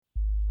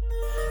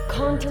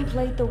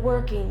contemplate the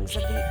workings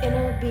of the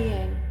inner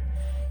being.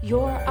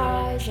 Your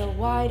eyes are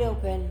wide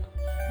open,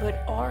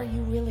 but are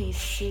you really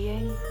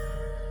seeing?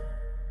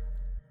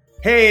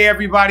 Hey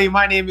everybody,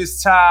 my name is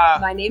Ty.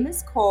 My name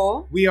is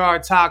Cole. We are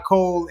Ty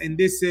Cole, and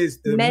this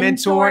is the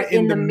Mentor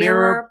in the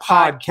Mirror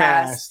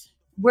podcast.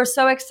 We're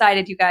so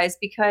excited, you guys,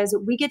 because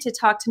we get to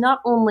talk to not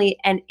only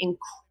an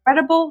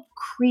incredible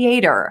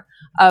creator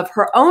of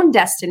her own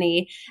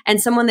destiny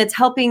and someone that's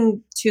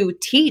helping to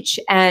teach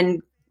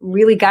and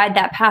really guide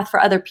that path for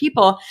other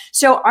people.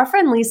 So our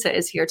friend Lisa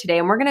is here today,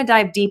 and we're going to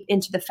dive deep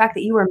into the fact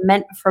that you were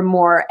meant for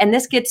more. And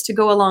this gets to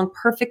go along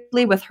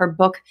perfectly with her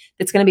book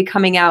that's going to be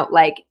coming out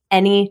like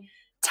any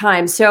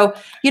time. So,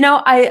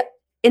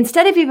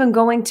 instead of even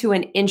going to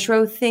an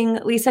intro thing,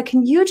 Lisa,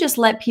 can you just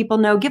let people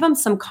know, give them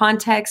some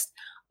context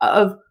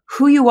of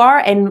who you are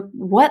and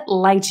what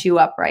lights you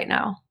up right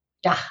now?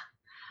 Yeah.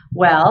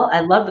 Well,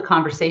 I love the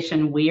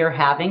conversation we are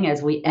having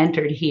as we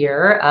entered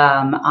here.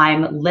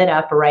 I'm lit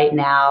up right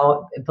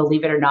now,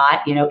 believe it or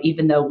not,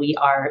 even though we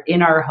are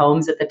in our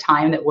homes at the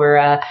time that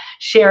we're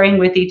sharing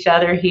with each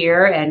other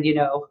here and,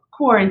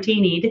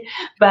 quarantined,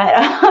 but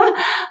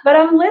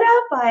I'm lit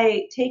up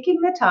by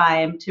taking the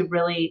time to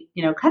really,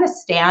 kind of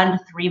stand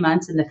 3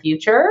 months in the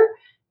future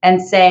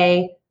and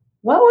say,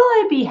 what will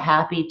I be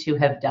happy to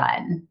have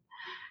done?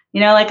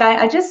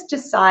 I just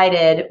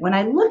decided when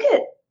I look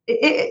at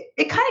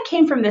it kind of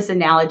came from this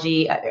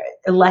analogy,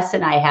 a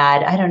lesson I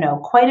had, I don't know,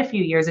 quite a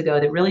few years ago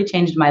that really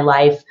changed my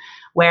life,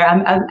 where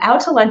I'm out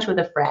to lunch with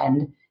a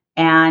friend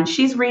and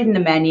she's reading the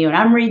menu and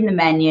I'm reading the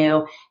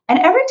menu. And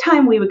every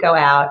time we would go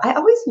out, I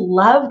always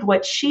loved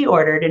what she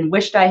ordered and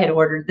wished I had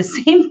ordered the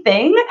same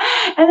thing.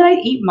 And then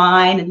I'd eat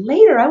mine and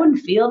later I wouldn't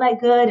feel that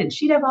good and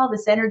she'd have all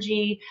this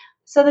energy.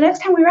 So the next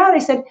time we were out, I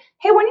said,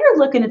 hey, when you're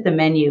looking at the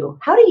menu,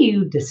 how do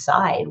you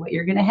decide what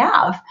you're going to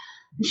have?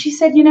 And she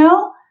said,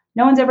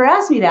 no one's ever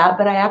asked me that,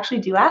 but I actually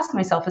do ask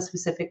myself a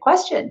specific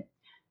question.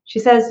 She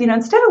says,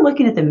 instead of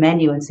looking at the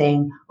menu and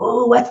saying,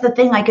 oh, what's the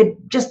thing I could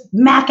just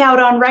mac out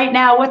on right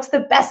now? What's the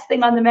best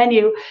thing on the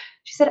menu?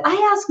 She said,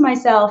 I ask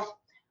myself,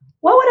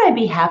 what would I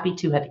be happy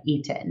to have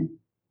eaten?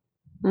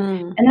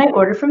 And then I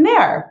ordered from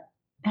there.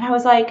 And I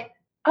was like,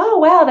 oh,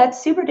 wow,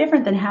 that's super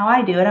different than how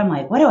I do it. I'm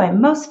like, what do I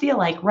most feel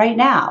like right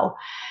now?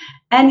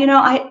 And,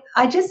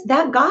 I just,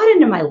 that got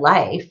into my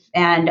life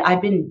and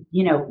I've been,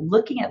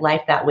 looking at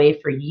life that way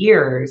for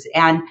years.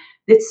 And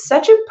it's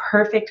such a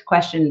perfect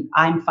question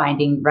I'm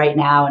finding right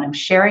now. And I'm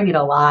sharing it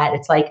a lot.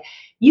 It's like,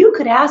 you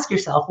could ask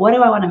yourself, what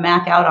do I want to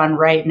mac out on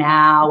right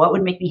now? What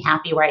would make me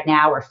happy right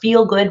now or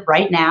feel good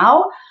right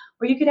now?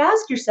 Or you could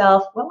ask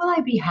yourself, what will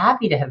I be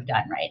happy to have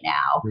done right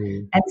now?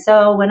 And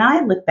so when I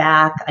look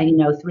back,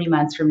 3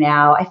 months from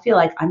now, I feel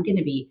like I'm going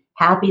to be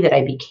happy that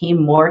I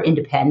became more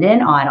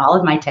independent on all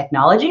of my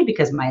technology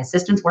because my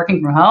assistant's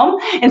working from home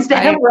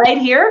instead of right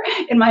here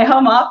in my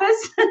home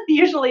office.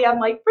 Usually I'm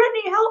like,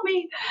 Brittany, help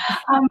me.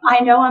 I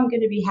know I'm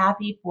going to be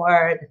happy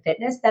for the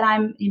fitness that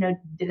I'm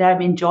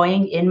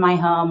enjoying in my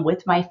home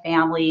with my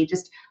family,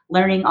 just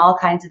learning all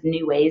kinds of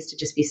new ways to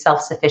just be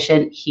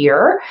self-sufficient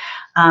here.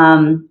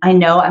 I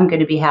know I'm going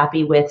to be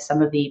happy with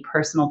some of the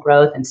personal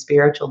growth and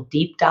spiritual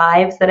deep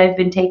dives that I've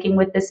been taking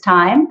with this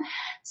time.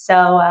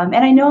 So, and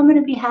I know I'm going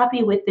to be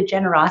happy with the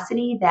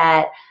generosity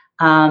that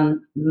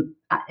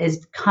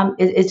is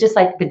just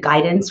like the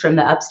guidance from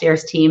the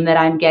upstairs team that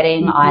I'm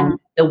getting on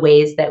the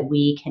ways that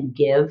we can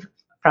give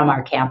from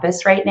our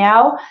campus right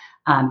now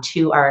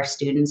to our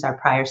students, our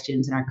prior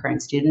students and our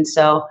current students.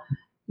 So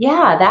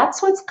yeah,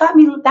 that's what's got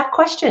me, that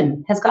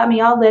question has got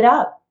me all lit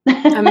up.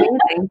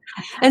 Amazing.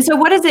 And so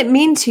what does it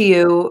mean to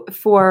you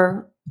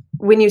for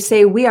when you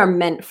say we are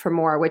meant for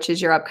more, which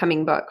is your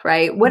upcoming book,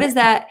 right? What does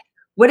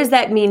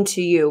that mean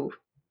to you?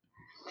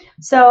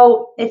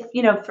 So if,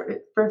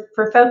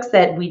 for folks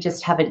that we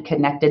just haven't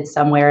connected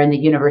somewhere in the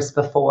universe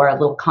before, a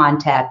little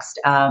context,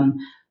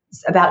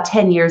 about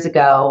 10 years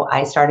ago,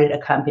 I started a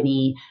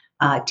company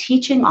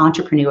teaching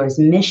entrepreneurs,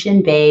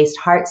 mission-based,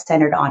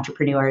 heart-centered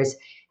entrepreneurs,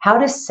 how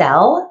to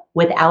sell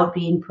without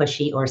being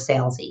pushy or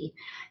salesy.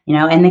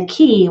 And the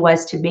key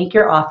was to make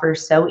your offer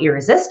so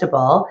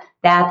irresistible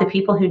that the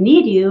people who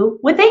need you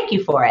would thank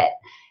you for it,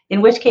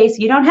 in which case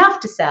you don't have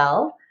to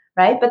sell,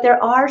 right? But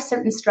there are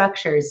certain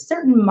structures,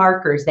 certain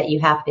markers that you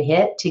have to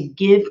hit to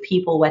give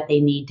people what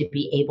they need to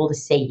be able to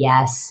say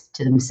yes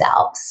to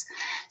themselves.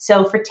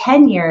 So for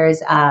 10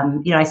 years,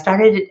 I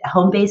started a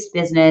home-based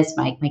business.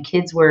 My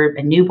kids were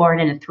a newborn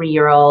and a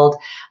 3-year-old.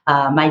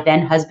 My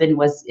then husband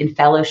was in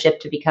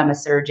fellowship to become a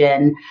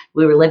surgeon.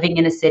 We were living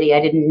in a city. I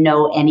didn't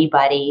know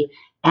anybody.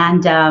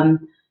 And,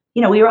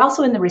 we were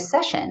also in the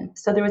recession.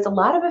 So there was a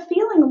lot of a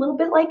feeling a little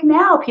bit like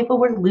now. People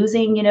were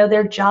losing,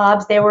 their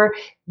jobs. They were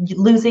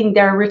losing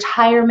their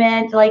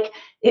retirement. Like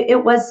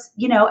it was,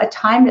 a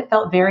time that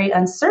felt very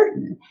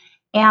uncertain.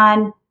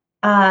 And,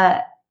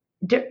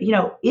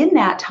 in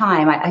that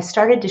time, I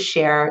started to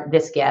share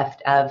this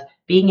gift of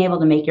being able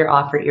to make your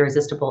offer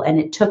irresistible. And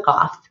it took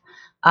off.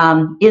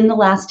 In the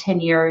last 10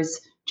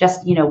 years,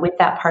 just, with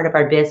that part of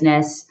our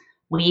business,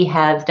 we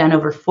have done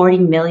over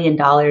 $40 million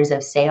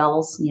of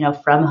sales,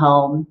 from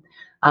home.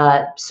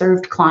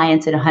 served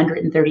clients in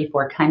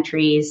 134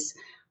 countries,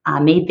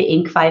 made the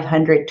Inc.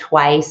 500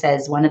 twice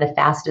as one of the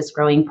fastest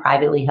growing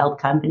privately held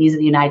companies in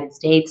the United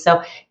States.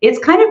 So it's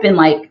kind of been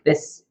like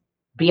this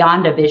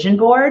beyond a vision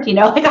board,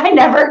 like I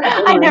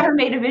never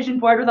made a vision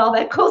board with all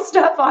that cool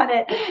stuff on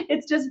it.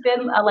 It's just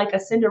been like a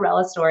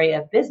Cinderella story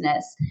of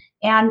business.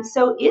 And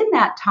so in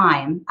that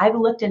time, I've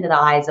looked into the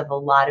eyes of a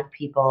lot of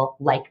people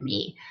like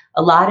me,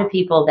 a lot of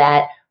people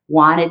that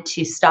wanted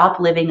to stop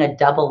living a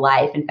double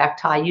life. In fact,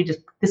 Ty,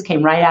 this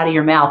came right out of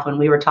your mouth when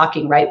we were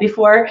talking right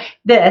before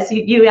this.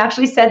 You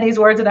actually said these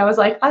words, and I was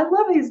like, I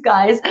love these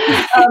guys.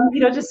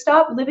 Just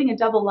stop living a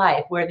double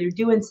life where they're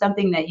doing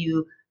something that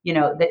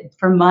that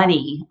for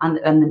money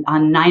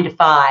on 9 to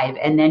 5,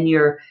 and then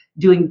you're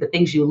doing the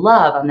things you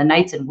love on the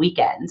nights and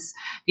weekends.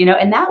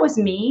 And that was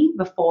me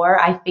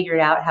before I figured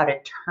out how to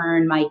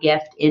turn my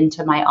gift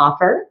into my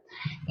offer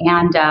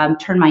and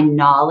turn my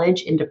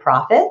knowledge into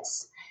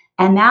profits.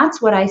 And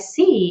that's what I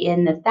see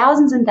in the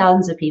thousands and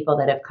thousands of people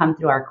that have come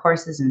through our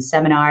courses and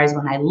seminars.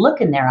 When I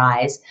look in their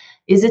eyes,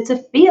 is it's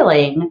a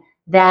feeling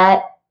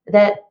that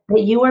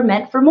you are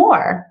meant for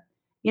more,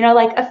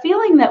 like a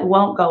feeling that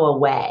won't go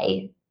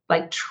away.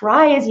 Like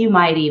try as you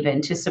might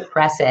even to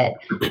suppress it,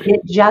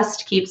 it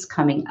just keeps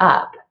coming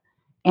up.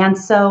 And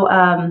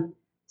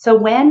so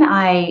when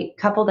I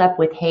coupled up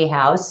with Hay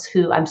House,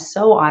 who I'm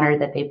so honored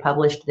that they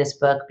published this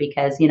book,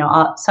 because,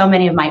 so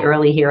many of my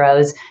early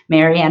heroes,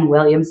 Marianne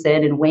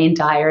Williamson and Wayne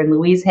Dyer and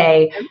Louise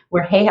Hay,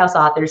 were Hay House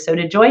authors. So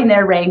to join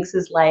their ranks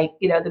is like,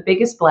 the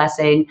biggest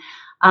blessing.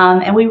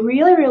 And we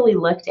really, really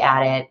looked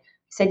at it,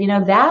 said,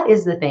 that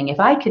is the thing. If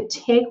I could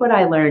take what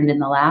I learned in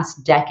the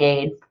last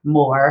decade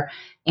more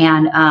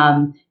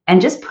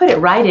and just put it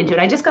right into it.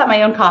 I just got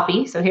my own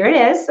copy, so here it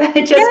is.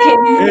 It just came.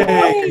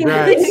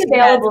 It's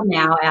available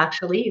now,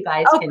 actually. You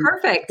guys can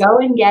go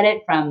and get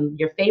it from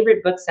your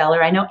favorite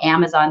bookseller. I know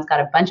Amazon's got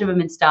a bunch of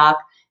them in stock,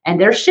 and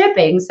they're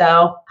shipping,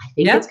 so I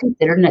think it's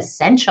considered an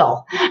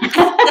essential.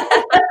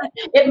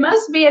 It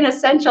must be an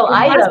essential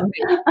item.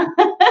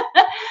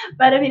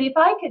 But I mean,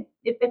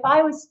 if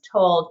I was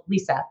told,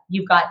 Lisa,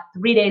 you've got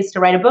 3 days to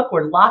write a book,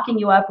 we're locking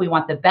you up, we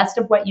want the best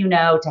of what you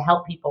know to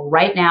help people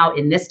right now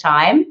in this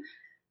time,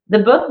 the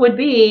book would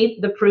be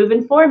the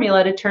proven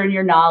formula to turn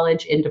your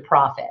knowledge into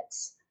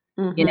profits.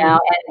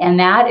 And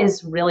that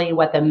is really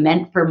what the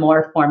Meant for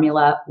More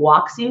formula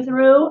walks you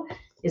through,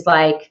 is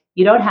like,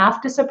 you don't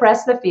have to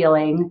suppress the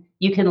feeling.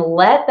 You can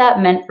let that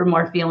Meant for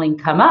More feeling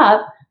come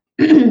up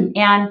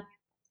and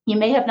you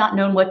may have not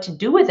known what to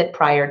do with it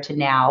prior to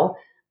now,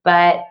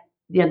 but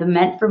the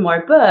Meant for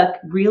More book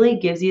really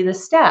gives you the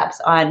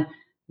steps on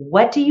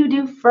what do you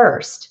do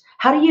first?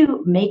 How do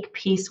you make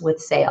peace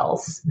with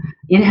sales?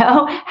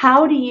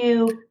 How do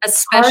you,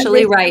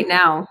 especially right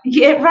now?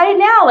 Yeah, right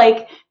now,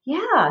 like,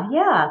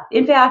 yeah.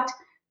 In fact,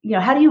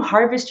 how do you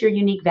harvest your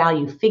unique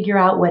value, figure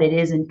out what it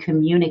is and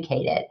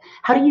communicate it?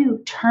 How do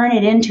you turn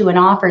it into an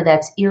offer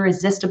that's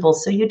irresistible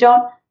so you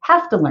don't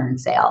have to learn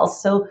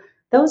sales? So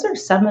those are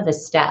some of the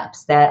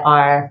steps that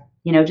are,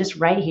 just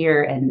right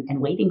here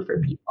and waiting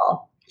for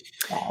people.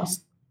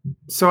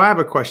 So I have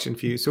a question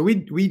for you. So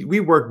we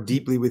work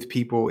deeply with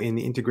people in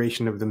the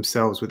integration of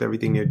themselves with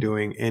everything they're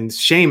doing. And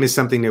shame is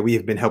something that we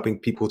have been helping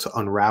people to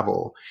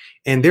unravel.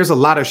 And there's a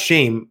lot of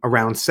shame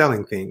around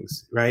selling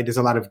things, right? There's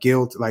a lot of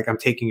guilt, like I'm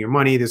taking your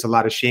money. There's a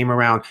lot of shame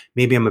around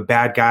maybe I'm a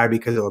bad guy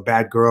or a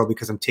bad girl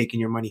because I'm taking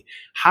your money.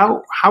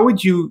 How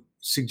would you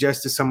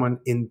suggest to someone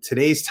in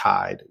today's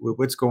tide with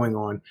what's going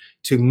on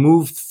to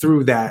move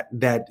through that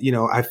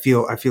I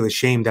feel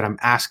ashamed that I'm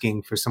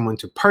asking for someone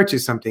to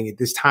purchase something at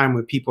this time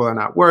when people are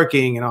not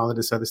working and all of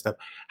this other stuff?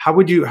 How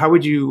would you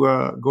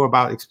go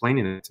about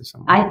explaining it to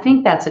someone? I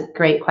think that's a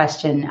great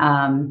question.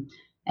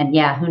 And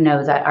yeah, who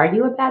knows? Are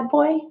you a bad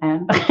boy?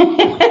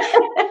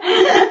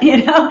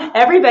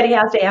 Everybody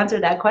has to answer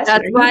that question.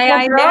 That's why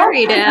I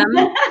married him.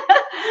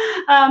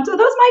 So those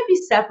might be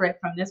separate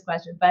from this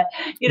question, but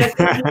the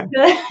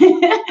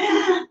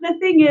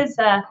thing is,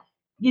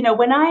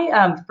 when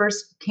I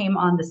first came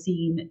on the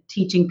scene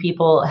teaching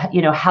people,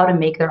 how to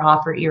make their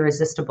offer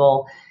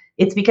irresistible,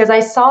 it's because I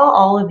saw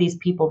all of these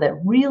people that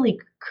really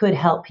could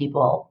help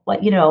people, like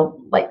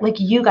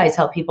you guys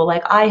help people,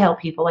 like I help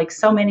people, like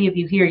so many of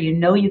you here,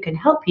 you can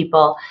help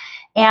people.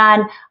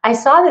 And I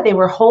saw that they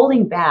were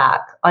holding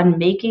back on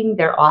making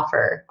their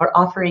offer or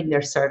offering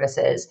their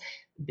services,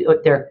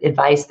 their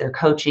advice, their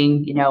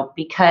coaching,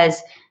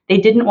 because they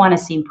didn't want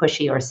to seem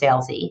pushy or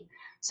salesy.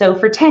 So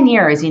for 10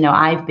 years,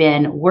 I've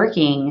been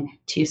working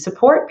to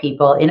support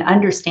people in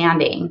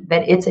understanding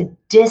that it's a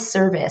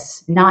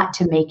disservice not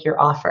to make your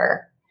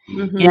offer.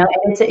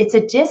 And it's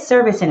a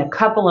disservice in a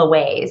couple of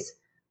ways.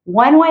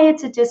 One way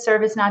it's a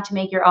disservice not to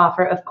make your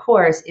offer, of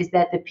course, is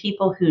that the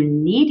people who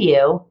need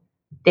you,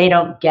 they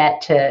don't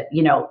get to,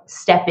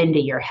 step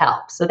into your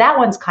help. So that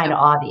one's kind of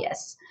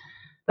obvious.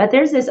 But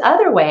there's this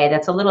other way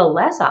that's a little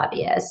less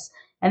obvious,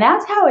 and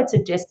that's how it's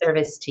a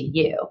disservice to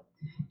you.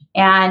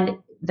 And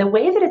the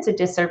way that it's a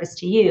disservice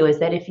to you is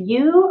that if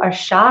you are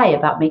shy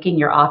about making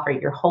your offer,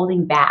 you're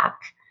holding back,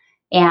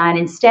 And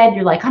instead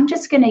you're like, I'm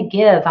just going to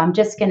give, I'm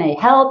just going to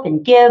help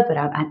and give, but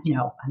I'm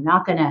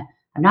not going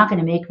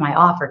to make my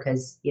offer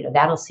because,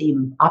 that'll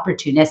seem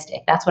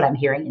opportunistic. That's what I'm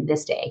hearing in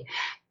this day.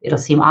 It'll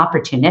seem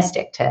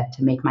opportunistic to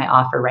make my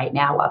offer right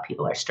now while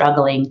people are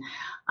struggling.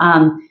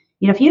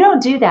 If you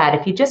don't do that,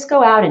 if you just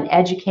go out and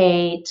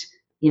educate,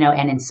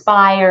 and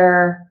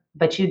inspire,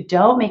 but you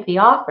don't make the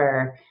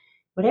offer,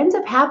 what ends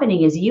up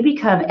happening is you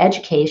become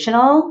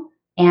educational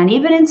and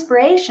even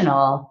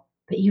inspirational,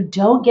 but you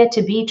don't get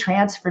to be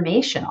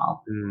transformational,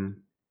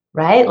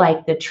 right?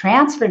 Like the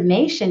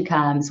transformation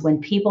comes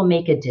when people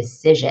make a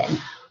decision.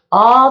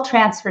 All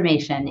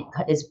transformation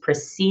is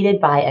preceded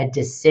by a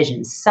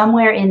decision.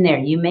 Somewhere in there,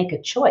 you make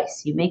a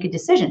choice, you make a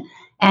decision.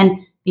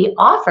 And the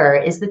offer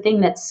is the thing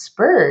that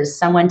spurs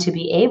someone to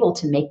be able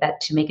to make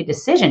a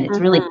decision. It's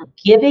really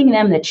giving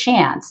them the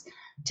chance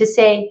to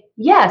say,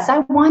 yes, I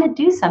want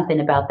to do something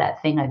about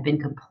that thing I've been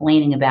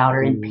complaining about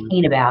or in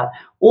pain about,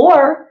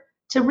 or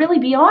to really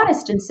be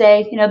honest and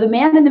say, the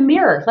man in the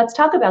mirror, let's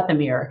talk about the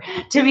mirror,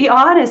 to be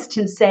honest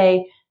and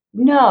say,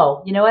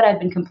 no, you know what, I've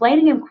been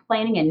complaining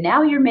and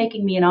now you're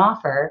making me an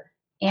offer.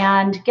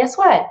 And guess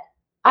what?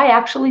 I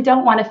actually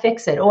don't want to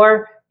fix it,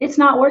 or it's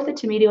not worth it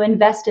to me to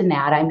invest in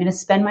that. I'm going to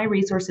spend my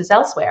resources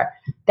elsewhere.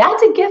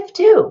 That's a gift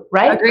too,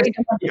 right? Agreed. For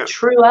someone to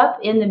true up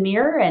in the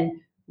mirror and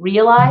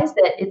realize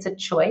that it's a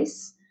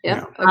choice.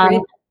 Yeah,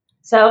 agreed.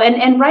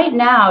 And right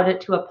now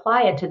to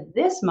apply it to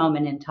this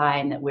moment in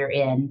time that we're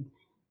in,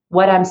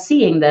 what I'm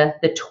seeing,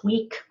 the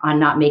tweak on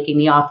not making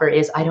the offer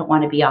is I don't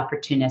want to be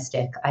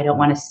opportunistic. I don't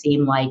want to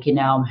seem like,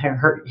 I'm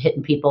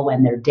hitting people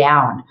when they're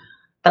down.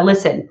 But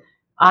listen,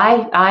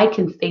 I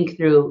can think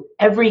through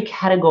every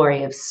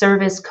category of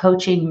service,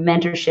 coaching,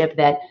 mentorship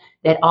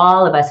that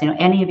all of us,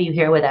 any of you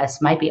here with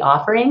us might be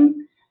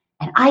offering.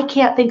 And I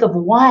can't think of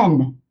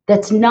one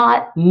that's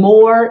not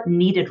more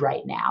needed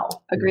right now.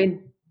 Agreed.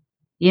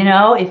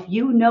 If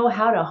you know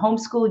how to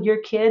homeschool your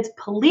kids,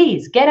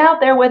 please get out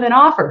there with an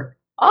offer.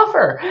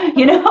 Oh,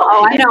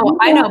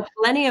 I know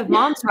plenty of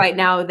moms right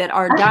now that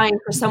are dying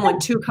for someone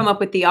to come up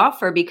with the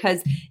offer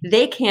because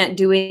they can't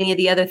do any of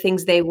the other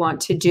things they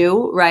want to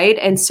do, right?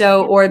 And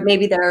so, or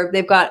maybe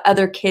they've got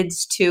other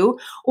kids too,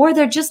 or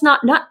they're just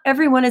not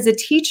everyone is a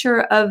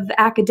teacher of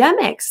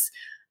academics.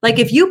 Like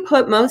if you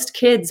put most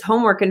kids'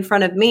 homework in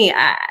front of me,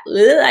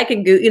 I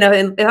can go,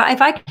 and if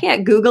I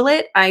can't Google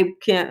it, I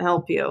can't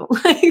help you.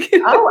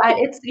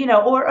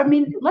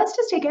 Let's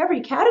just take every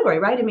category,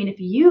 right?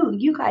 If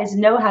you guys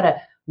know how to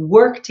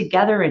work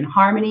together in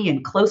harmony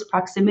and close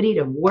proximity,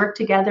 to work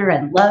together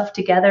and love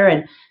together,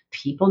 and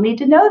people need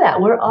to know that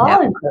we're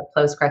all in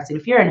close proximity.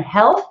 If you're in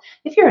health,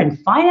 if you're in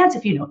finance,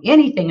 if you know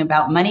anything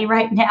about money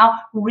right now,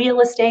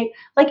 real estate,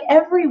 like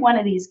every one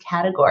of these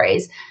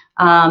categories,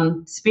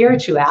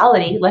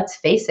 spirituality, let's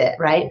face it,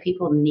 right?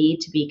 People need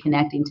to be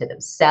connecting to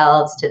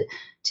themselves,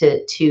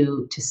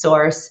 to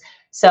source.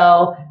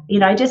 So,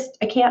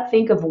 I can't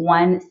think of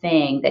one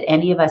thing that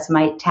any of us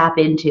might tap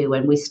into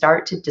when we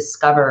start to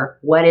discover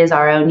what is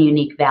our own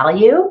unique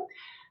value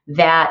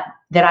that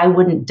I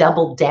wouldn't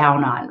double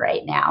down on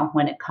right now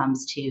when it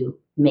comes to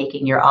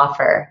making your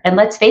offer. And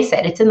let's face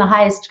it, it's in the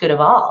highest good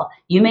of all.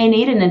 You may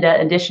need an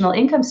additional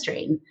income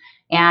stream,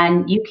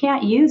 and you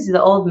can't use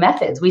the old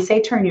methods. We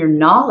say turn your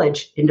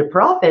knowledge into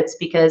profits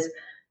because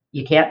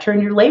you can't turn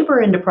your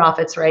labor into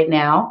profits right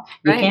now.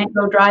 You can't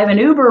go drive an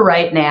Uber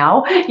right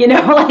now.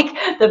 Like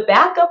the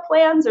backup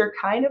plans are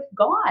kind of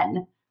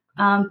gone.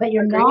 But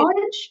your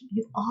knowledge,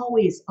 you've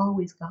always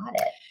got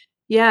it.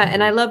 Yeah.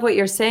 And I love what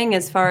you're saying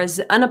as far as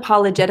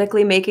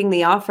unapologetically making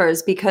the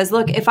offers, because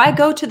look, if I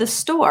go to the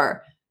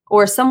store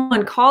or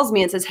someone calls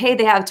me and says, hey,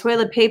 they have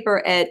toilet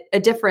paper at a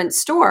different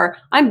store,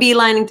 I'm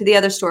beelining to the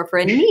other store for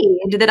a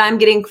need that I'm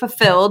getting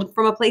fulfilled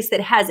from a place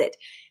that has it,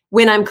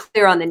 when I'm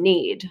clear on the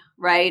need,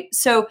 right?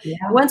 So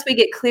once we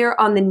get clear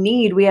on the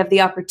need, we have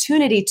the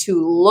opportunity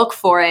to look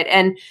for it.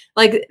 And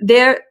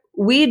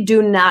we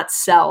do not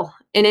sell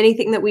in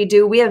anything that we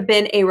do. We have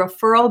been a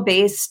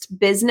referral-based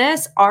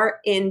business our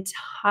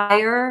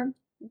entire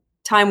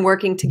time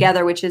working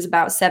together, which is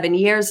about 7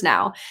 years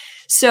now.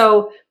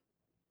 So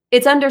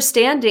it's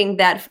understanding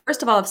that,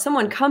 first of all, if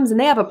someone comes and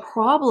they have a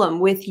problem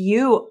with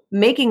you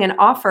making an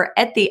offer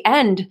at the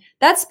end,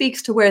 that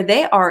speaks to where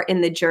they are in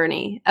the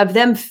journey of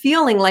them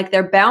feeling like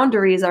their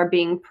boundaries are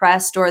being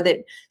pressed or that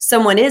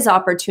someone is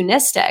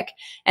opportunistic.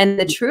 And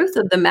the truth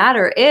of the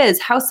matter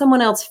is how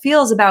someone else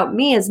feels about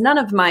me is none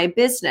of my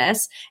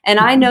business. And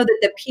I know that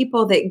the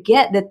people that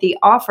get that the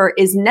offer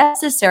is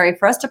necessary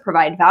for us to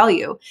provide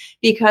value,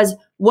 because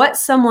what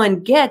someone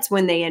gets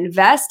when they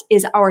invest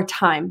is our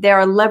time. They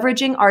are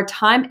leveraging our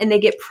time and they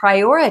get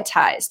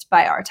prioritized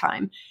by our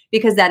time,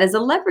 because that is a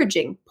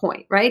leveraging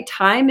point, right?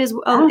 Time is a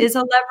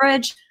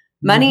leverage.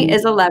 Money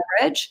is a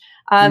leverage.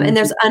 And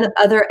there's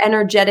other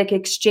energetic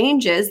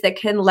exchanges that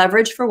can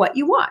leverage for what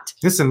you want.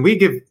 Listen, we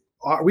give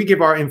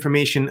our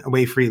information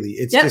away freely.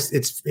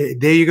 It's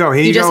there you go.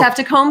 Here you just go. have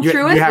to comb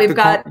through it. We've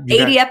got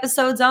 80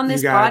 episodes on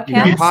this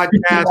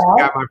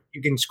podcast.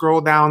 You can scroll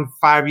down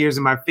 5 years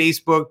of my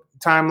Facebook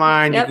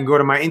timeline. Yep. You can go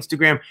to my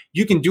Instagram.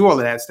 You can do all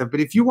of that stuff. But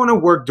if you want to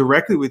work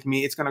directly with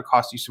me, it's going to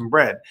cost you some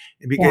bread.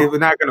 And because it's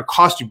not going to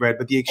cost you bread,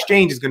 but the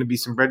exchange is going to be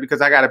some bread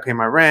because I got to pay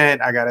my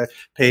rent. I got to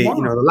pay,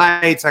 the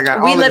lights. I got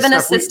all we of live in a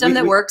stuff. system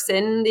that works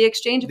in the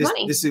exchange of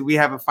money. We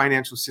have a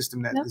financial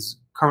system that is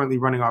currently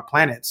running our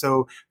planet.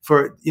 So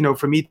for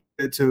me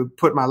to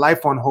put my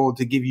life on hold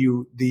to give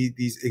you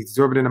these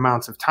exorbitant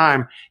amounts of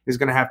time, there's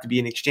going to have to be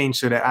an exchange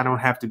so that I don't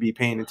have to be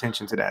paying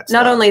attention to that.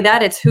 Not only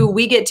that, it's who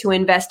we get to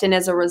invest in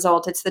as a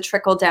result. It's the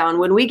trickle down.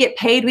 When we get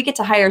paid, we get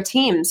to hire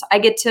teams. I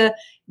get to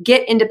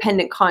get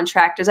independent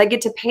contractors. I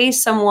get to pay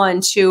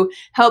someone to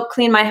help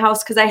clean my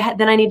house because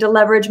then I need to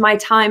leverage my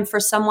time for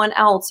someone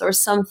else or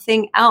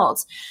something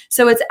else.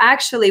 So it's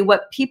actually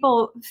what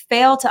people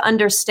fail to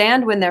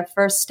understand when they're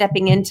first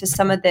stepping into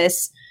some of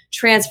this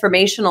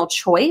transformational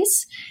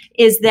choice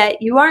is that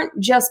you aren't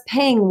just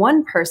paying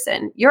one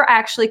person. You're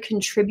actually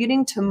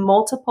contributing to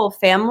multiple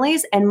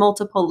families and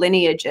multiple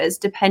lineages,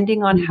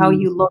 depending on how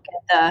you look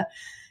at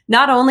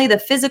not only the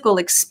physical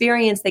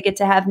experience they get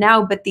to have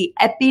now, but the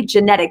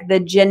epigenetic, the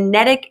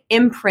genetic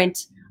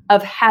imprint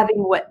of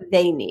having what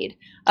they need,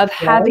 of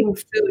having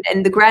food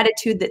and the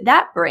gratitude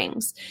that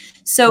brings.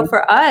 So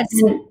for us,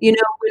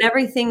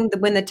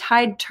 when the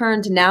tide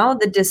turned now,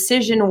 the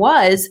decision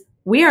was,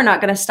 we are not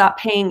going to stop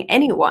paying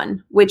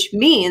anyone, which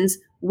means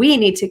we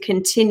need to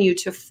continue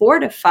to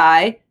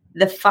fortify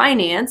the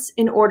finance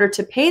in order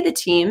to pay the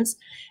teams.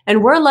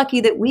 And we're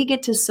lucky that we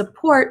get to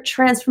support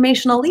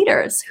transformational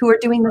leaders who are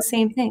doing the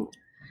same thing.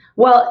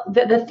 Well,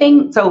 the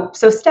thing, so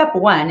step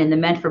one in the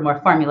Meant for More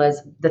formula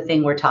is the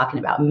thing we're talking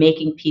about,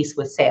 making peace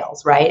with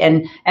sales, right?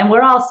 And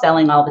we're all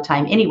selling all the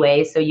time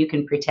anyway, so you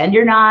can pretend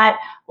you're not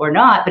or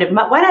not, but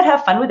why not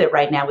have fun with it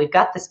right now? We've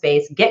got the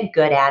space, get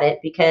good at it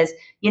because,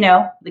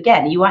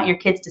 again, you want your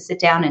kids to sit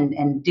down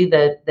and do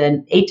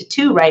the 8 to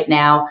 2 right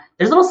now.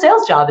 There's a little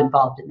sales job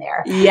involved in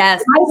there.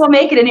 Yes. You might as well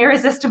make it an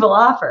irresistible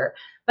offer.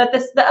 But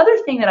the other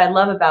thing that I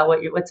love about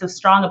what's so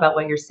strong about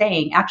what you're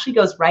saying actually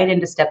goes right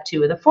into step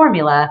 2 of the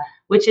formula,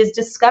 which is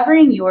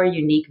discovering your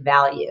unique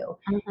value.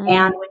 Mm-hmm.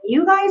 And when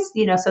you guys,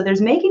 so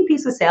there's making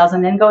peace with sales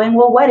and then going,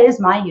 well, what is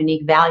my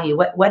unique value?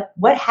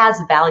 What has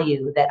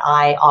value that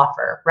I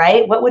offer,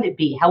 right? What would it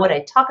be? How would I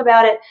talk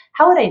about it?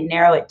 How would I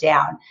narrow it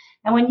down?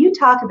 And when you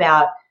talk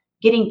about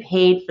getting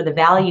paid for the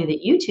value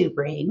that you two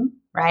bring,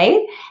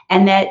 right?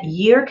 And that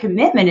your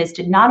commitment is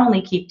to not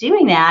only keep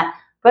doing that,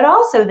 but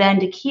also then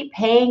to keep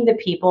paying the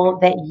people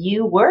that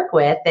you work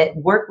with, that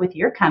work with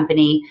your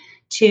company,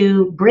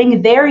 to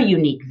bring their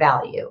unique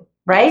value,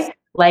 right?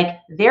 Like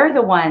they're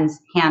the ones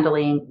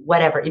handling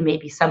whatever. It may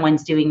be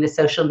someone's doing the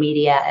social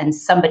media and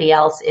somebody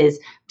else is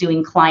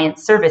doing client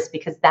service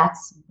because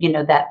that's,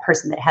 that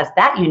person that has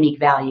that unique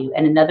value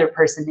and another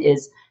person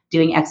is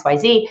doing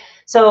XYZ.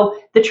 So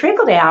the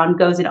trickle down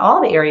goes in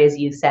all the areas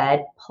you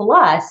said,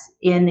 plus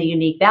in the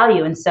unique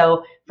value. And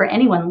so for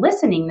anyone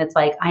listening that's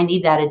like, I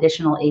need that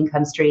additional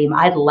income stream,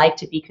 I'd like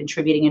to be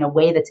contributing in a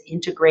way that's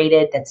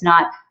integrated, that's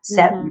not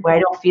set where I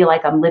don't feel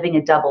like I'm living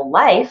a double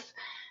life.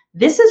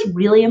 This is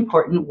really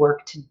important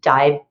work to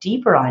dive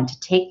deeper on, to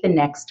take the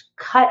next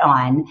cut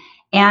on.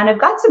 And I've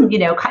got some,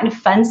 kind of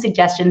fun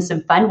suggestions,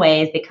 some fun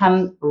ways. They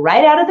come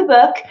right out of the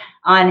book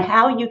on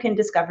how you can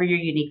discover your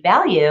unique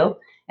value.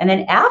 And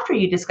then after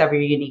you discover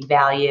your unique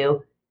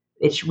value,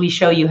 we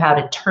show you how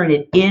to turn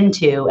it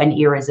into an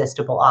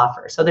irresistible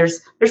offer. So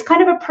there's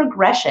kind of a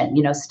progression,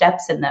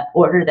 steps in the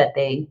order that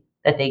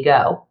they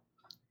go.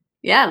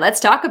 Yeah, let's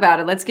talk about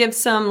it. Let's give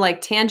some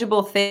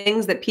tangible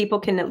things that people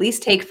can at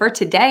least take for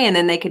today, and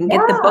then they can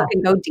get the book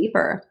and go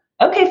deeper.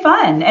 Okay,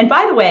 fun. And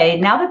by the way,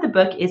 now that the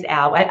book is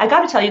out, I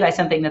got to tell you guys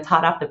something that's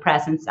hot off the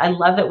press. And I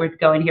love that we're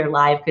going here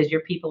live because your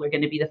people are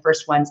going to be the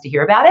first ones to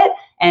hear about it.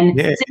 And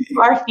since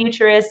you are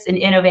futurists and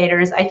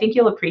innovators, I think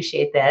you'll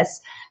appreciate this.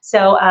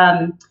 So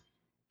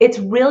it's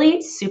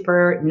really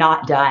super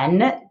not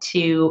done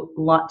to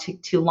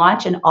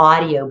launch an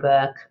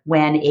audiobook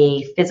when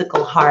a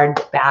physical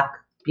hardback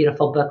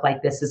beautiful book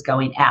like this is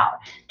going out.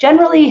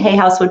 Generally, Hay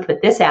House would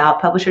put this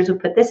out, publishers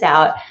would put this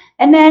out,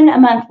 and then a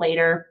month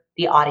later,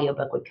 the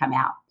audiobook would come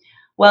out.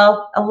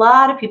 Well, a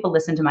lot of people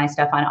listen to my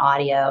stuff on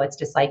audio. It's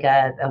just like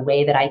a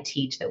way that I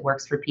teach that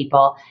works for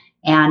people.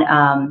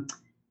 And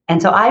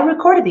so I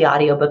recorded the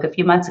audiobook a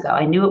few months ago.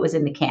 I knew it was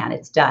in the can.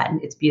 It's done.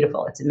 It's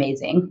beautiful. It's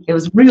amazing. It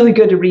was really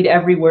good to read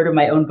every word of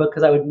my own book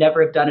because I would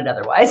never have done it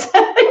otherwise,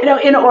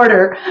 in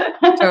order.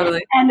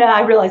 Totally. And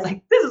I realized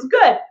this is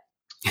good.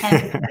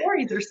 And the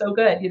stories are so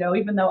good,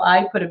 even though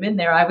I put them in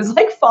there, I was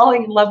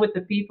falling in love with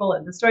the people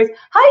and the stories.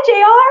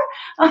 Hi,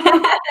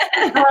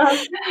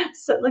 JR.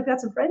 So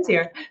got some friends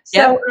here.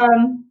 So,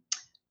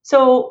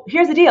 so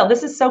here's the deal.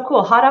 This is so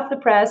cool. Hot off the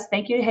press.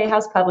 Thank you to Hay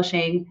House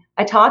Publishing.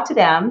 I talked to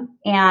them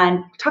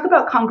and talk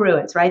about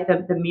congruence, right?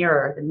 The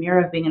mirror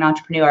of being an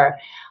entrepreneur.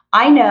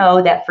 I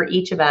know that for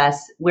each of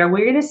us, where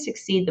we're going to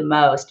succeed the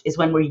most is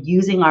when we're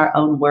using our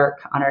own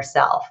work on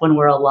ourselves, when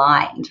we're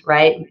aligned,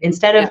 right?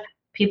 Instead of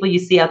people you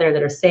see out there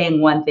that are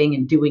saying one thing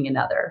and doing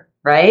another,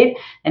 right?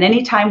 And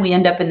anytime we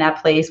end up in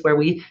that place where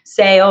we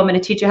say, oh, I'm going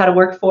to teach you how to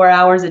work 4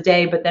 hours a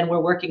day, but then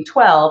we're working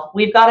 12,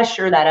 we've got to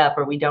shore that up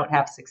or we don't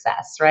have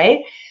success,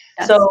 right?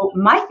 Yes. So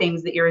my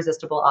thing's the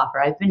irresistible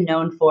offer. I've been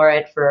known for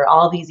it for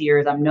all these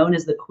years. I'm known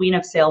as the queen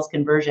of sales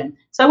conversion.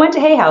 So I went to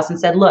Hay House and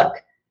said, look,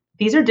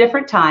 these are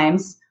different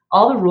times.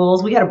 All the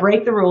rules, we got to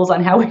break the rules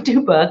on how we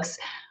do books.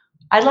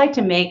 I'd like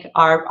to make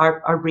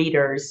our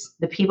readers,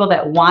 the people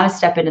that want to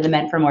step into the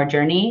Meant for More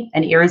journey,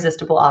 an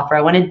irresistible offer.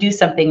 I want to do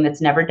something that's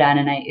never done,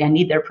 and I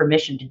need their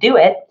permission to do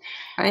it.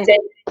 Right.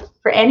 So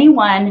for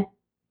anyone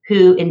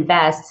who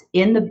invests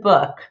in the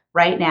book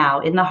right now,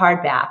 in the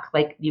hardback,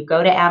 like you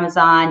go to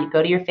Amazon, you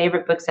go to your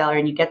favorite bookseller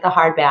and you get the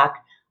hardback,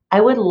 I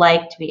would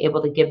like to be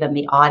able to give them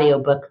the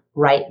audiobook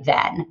right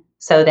then,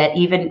 so that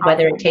even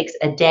whether it takes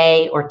a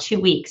day or 2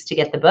 weeks to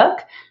get the book,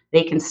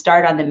 they can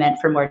start on the Meant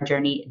for More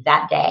journey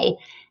that day.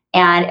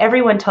 And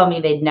everyone told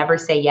me they'd never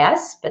say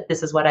yes, but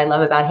this is what I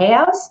love about Hay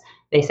House.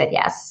 They said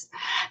yes.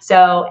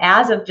 So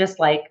as of just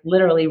like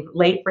literally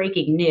late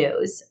breaking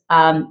news,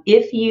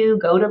 if you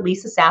go to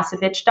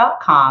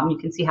lisasasevich.com, you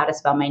can see how to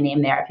spell my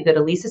name there. If you go to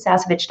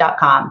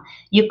lisasasevich.com,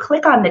 you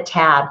click on the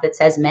tab that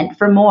says Meant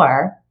for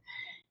More,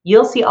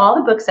 you'll see all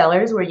the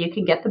booksellers where you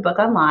can get the book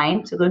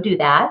online. So go do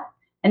that.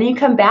 And then you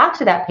come back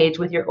to that page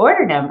with your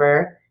order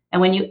number.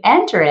 And when you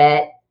enter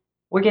it,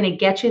 we're going to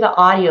get you the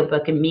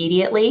audiobook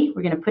immediately.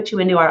 We're going to put you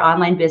into our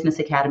online business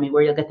academy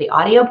where you'll get the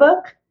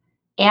audiobook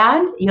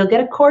and you'll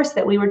get a course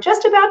that we were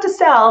just about to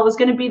sell. It was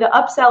going to be the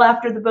upsell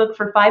after the book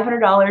for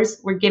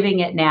 $500. We're giving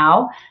it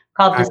now,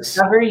 called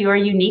Discover Your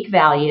Unique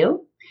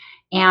Value.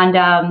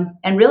 And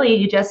really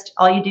you just,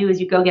 all you do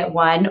is you go get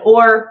one,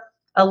 or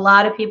a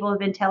lot of people have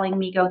been telling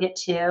me go get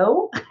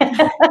two.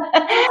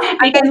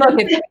 I can look,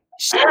 if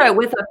share it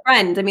with a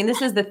friend. I mean,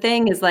 this is the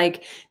thing, is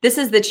like, this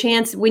is the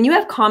chance when you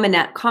have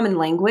common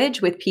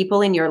language with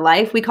people in your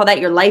life. We call that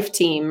your life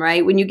team,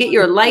 right? When you get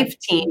your life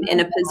team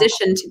in a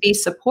position to be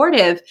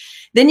supportive,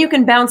 then you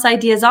can bounce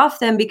ideas off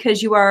them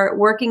because you are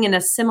working in a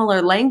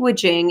similar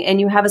languaging and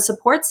you have a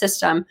support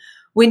system.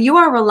 When you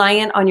are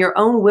reliant on your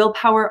own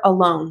willpower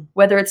alone,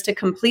 whether it's to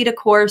complete a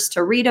course,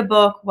 to read a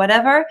book,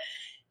 whatever,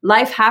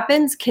 life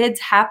happens, kids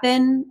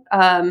happen,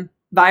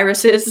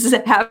 viruses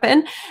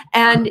happen,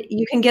 and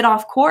you can get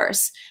off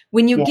course.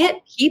 When you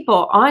get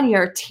people on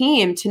your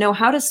team to know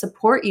how to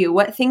support you,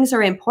 what things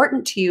are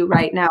important to you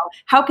right now,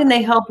 how can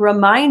they help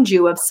remind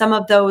you of some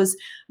of those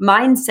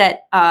mindset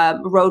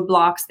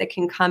roadblocks that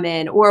can come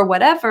in or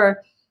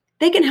whatever,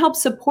 they can help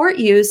support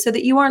you so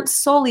that you aren't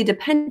solely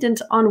dependent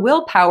on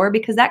willpower,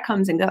 because that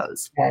comes and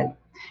goes. Good.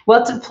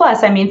 Well,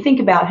 plus, I mean, think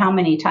about how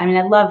many times,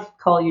 I love,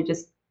 Cole,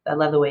 I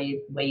love the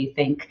way you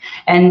think.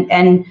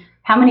 And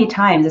how many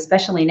times,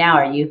 especially now,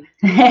 are you,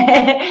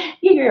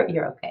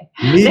 you're okay.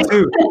 Me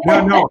too.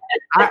 No.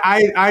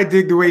 I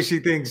dig the way she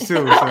thinks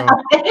too. So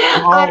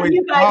I'm always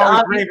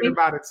raving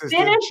about it, sister.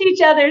 Finish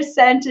each other's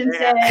sentences.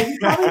 You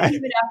don't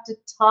even have to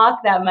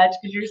talk that much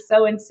because you're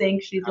so in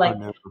sync. She's like,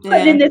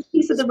 putting in this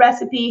piece of the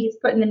recipe, he's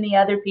putting in the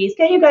other piece.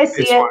 Can you guys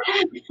see it?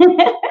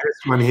 This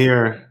one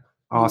here.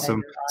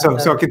 Awesome.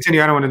 So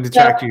continue. I don't want to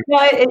detract you. No,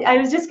 I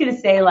was just going to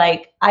say,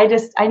 like, I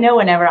know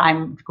whenever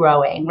I'm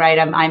growing, right?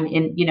 I'm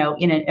in,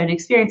 in an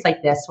experience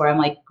like this where I'm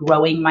like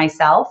growing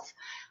myself.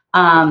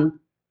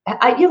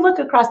 You look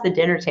across the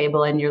dinner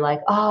table and you're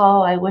like,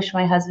 oh, I wish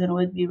my husband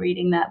would be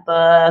reading that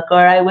book,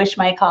 or I wish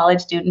my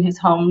college student who's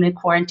home in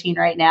quarantine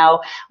right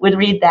now would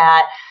read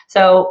that.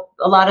 So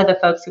a lot of the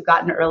folks who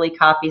got an early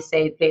copy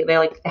say they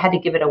had to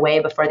give it away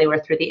before they were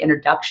through the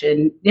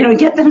introduction,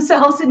 get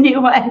themselves a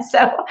new one.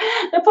 So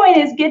the point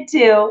is, get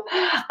two.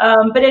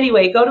 But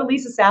anyway, go to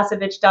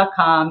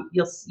lisasasevich.com.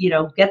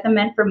 You'll get the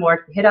Meant for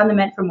More, hit on the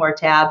Meant for More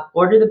tab,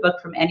 order the book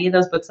from any of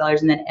those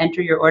booksellers, and then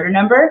enter your order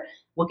number.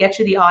 We'll get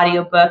you the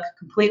audiobook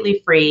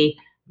completely free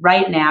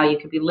right now. You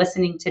could be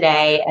listening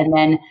today, and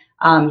then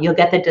you'll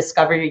get the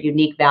Discover Your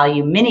Unique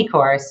Value mini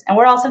course. And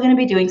we're also going to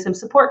be doing some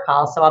support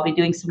calls. So I'll be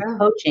doing some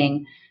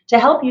coaching to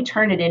help you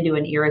turn it into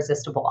an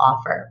irresistible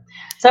offer.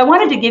 So I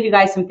wanted to give you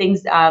guys some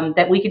things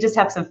that we could just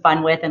have some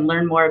fun with and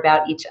learn more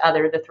about each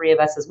other, the three of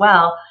us as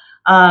well,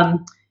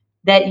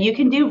 that you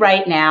can do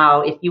right now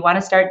if you want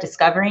to start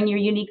discovering your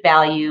unique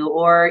value,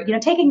 or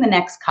taking the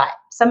next cut.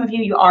 Some of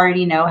you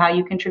already know how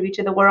you contribute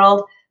to the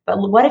world. But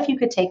what if you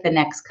could take the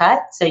next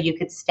cut so you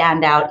could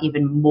stand out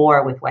even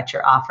more with what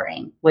you're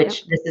offering,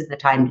 which this is the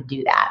time to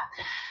do that.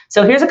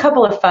 So here's a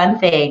couple of fun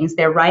things.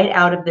 They're right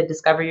out of the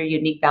Discover Your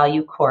Unique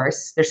Value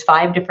course. There's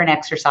 5 different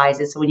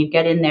exercises. So when you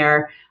get in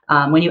there,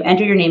 when you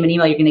enter your name and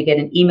email, you're going to get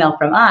an email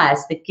from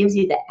us that gives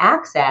you the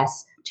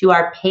access to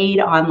our paid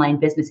online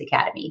business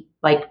academy.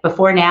 Like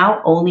before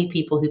now, only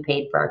people who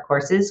paid for our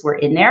courses were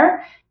in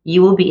there.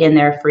 You will be in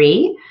there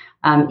free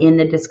in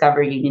the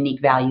Discover Your Unique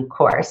Value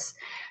course.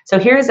 So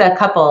here's a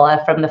couple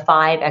from the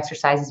 5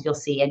 exercises you'll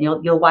see, and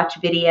you'll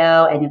watch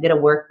video and you'll get a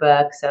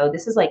workbook. So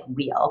this is like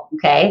real,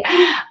 okay?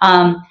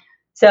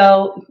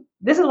 So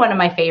this is one of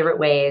my favorite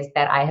ways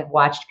that I have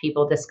watched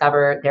people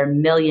discover their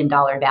 $1 million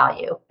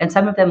value. And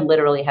some of them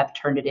literally have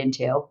turned it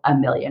into a $1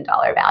 million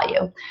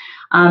value.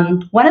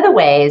 One of the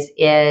ways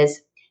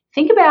is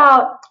think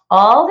about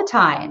all the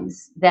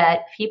times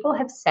that people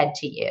have said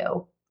to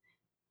you,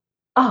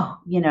 oh,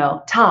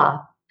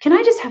 Ta, can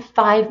I just have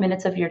 5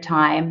 minutes of your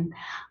time?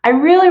 I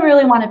really,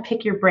 really want to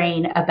pick your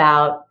brain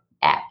about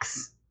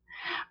X,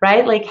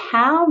 right? Like,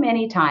 how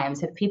many times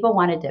have people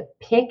wanted to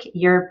pick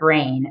your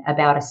brain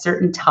about a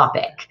certain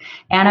topic?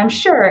 And I'm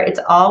sure it's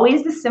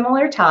always the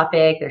similar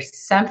topic. There's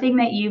something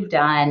that you've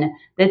done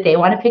that they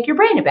want to pick your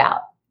brain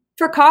about.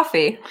 For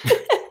coffee.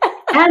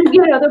 And,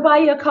 they'll buy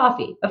you a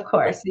coffee, of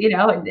course.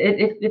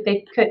 If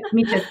they could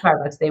meet you at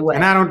Starbucks, they would.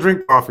 And I don't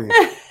drink coffee.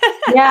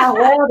 Yeah,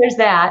 well, there's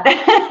that.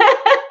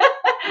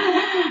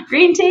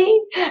 Green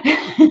tea?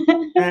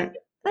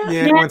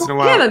 Yeah, once in a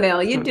while.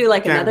 Chamomile. You'd do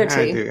like another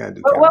tea. I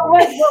do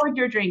what would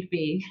your drink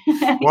be?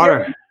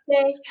 Water.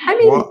 I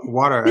mean,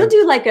 water. You'll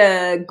do like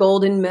a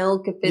golden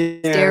milk if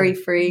it's dairy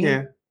free.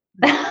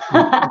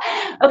 Yeah.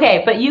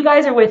 Okay, but you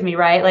guys are with me,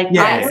 right? Like,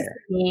 yeah.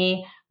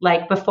 Me,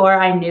 like, before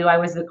I knew I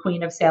was the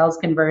queen of sales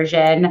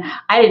conversion,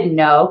 I didn't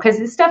know, because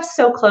this stuff's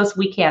so close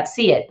we can't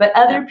see it, but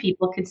other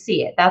people could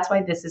see it. That's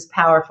why this is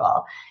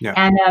powerful. Yeah.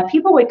 And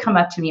people would come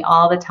up to me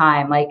all the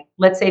time, like,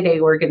 let's say they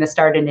were going to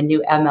start in a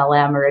new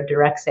MLM or a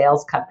direct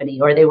sales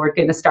company, or they were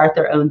going to start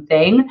their own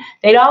thing.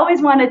 They'd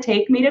always want to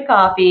take me to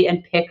coffee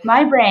and pick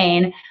my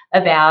brain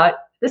about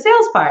the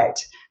sales part.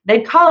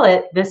 They'd call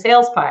it the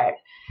sales part.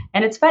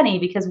 And it's funny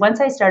because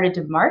once I started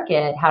to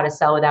market how to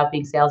sell without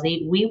being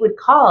salesy, we would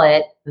call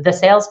it the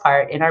sales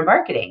part in our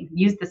marketing,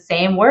 use the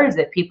same words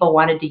that people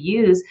wanted to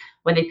use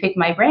when they picked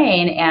my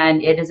brain.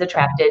 And it has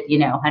attracted,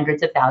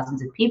 hundreds of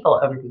thousands of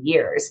people over the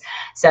years.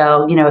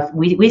 So, if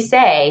we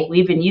say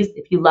we've been used,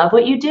 if you love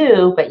what you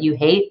do, but you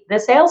hate the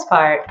sales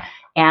part,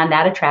 and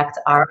that attracts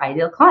our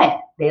ideal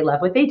client. They love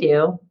what they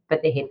do,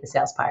 but they hate the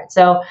sales part.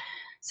 So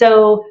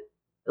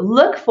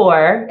look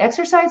for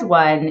exercise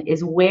 1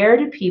 is, where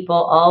do people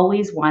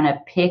always want to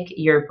pick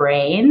your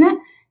brain?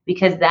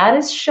 Because that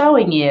is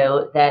showing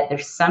you that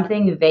there's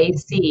something they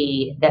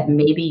see that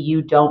maybe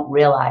you don't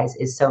realize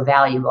is so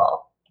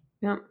valuable.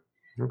 Yeah.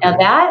 Okay. Now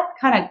that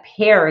kind of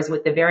pairs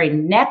with the very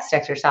next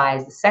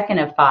exercise, the second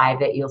of 5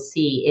 that you'll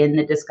see in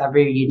the Discover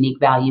Your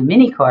Unique Value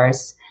mini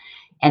course.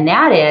 And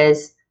that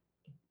is,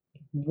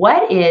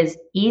 what is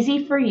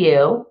easy for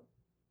you,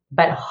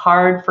 but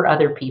hard for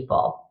other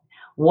people?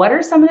 What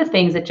are some of the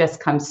things that just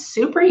come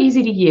super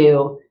easy to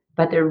you,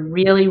 but they're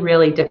really,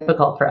 really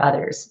difficult for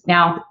others?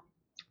 Now,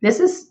 this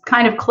is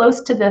kind of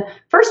close to the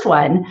first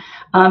one.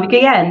 Because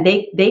again,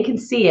 they can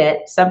see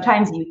it.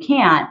 Sometimes you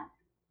can't.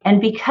 And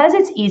because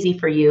it's easy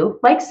for you,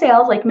 like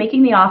sales, like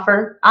making the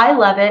offer, I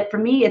love it. For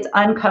me, it's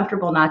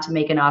uncomfortable not to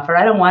make an offer.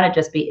 I don't want to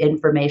just be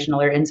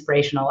informational or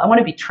inspirational. I want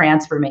to be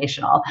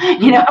transformational.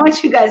 I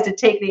want you guys to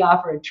take the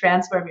offer and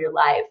transform your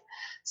life.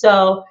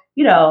 So,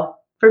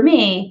 for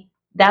me,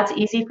 that's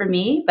easy for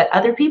me, but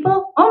other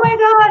people, oh my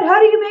God, how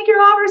do you make your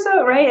offer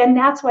so right? And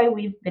that's why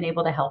we've been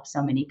able to help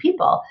so many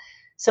people.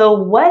 So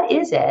what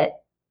is it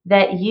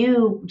that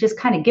you just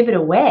kind of give it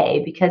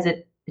away because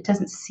it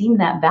doesn't seem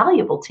that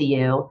valuable to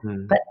you,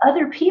 but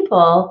other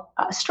people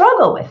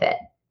struggle with it,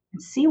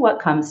 and see what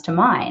comes to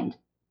mind.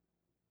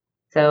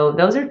 So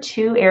those are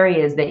 2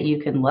 areas that you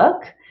can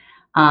look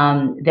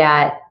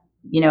that,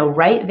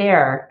 right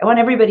there. I want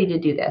everybody to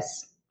do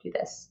this.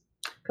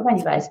 Come on,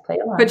 you guys, play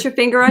along. Put your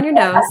finger on your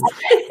nose.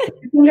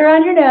 Put your finger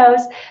on your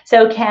nose.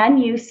 So can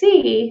you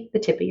see the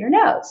tip of your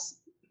nose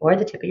or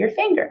the tip of your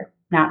finger?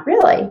 Not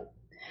really.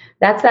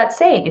 That's that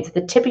saying. It's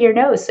the tip of your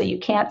nose, so you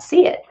can't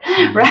see it,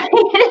 right?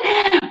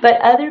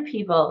 But other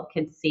people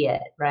can see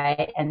it,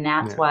 right? And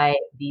that's why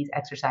these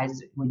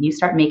exercises, when you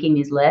start making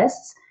these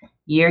lists,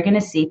 you're going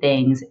to see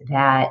things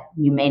that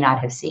you may not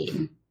have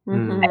seen.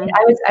 Mm-hmm.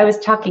 I was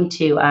talking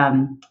to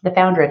the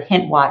founder of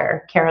Hint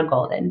Water, Kara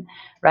Golden,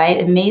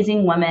 right?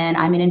 Amazing woman.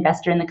 I'm an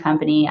investor in the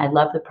company. I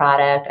love the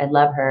product. I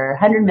love her.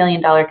 $100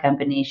 million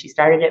company. She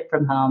started it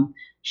from home.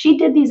 She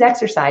did these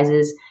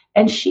exercises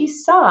and she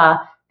saw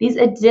these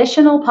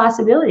additional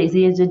possibilities,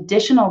 these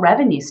additional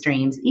revenue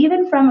streams,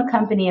 even from a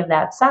company of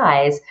that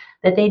size,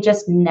 that they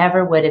just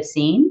never would have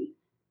seen.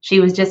 She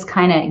was just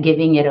kind of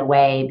giving it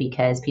away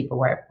because people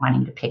were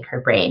wanting to pick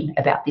her brain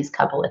about these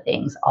couple of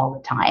things all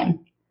the time.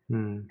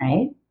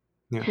 Right?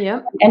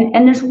 Yeah.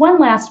 And there's one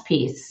last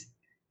piece.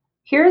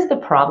 Here's the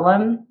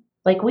problem.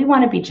 Like, we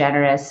want to be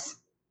generous,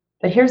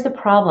 but here's the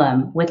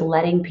problem with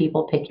letting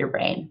people pick your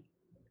brain.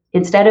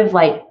 Instead of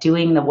like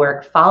doing the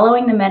work,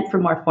 following the Meant for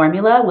More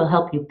formula will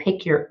help you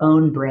pick your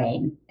own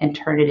brain and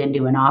turn it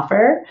into an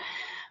offer.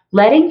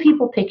 Letting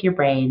people pick your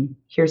brain,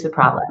 here's the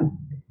problem.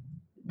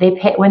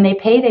 When they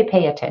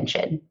pay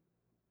attention.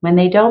 When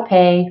they don't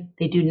pay,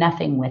 they do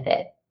nothing with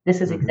it. This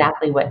is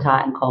exactly what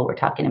Todd and Cole were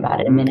talking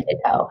about a minute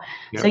ago.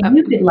 Yep. So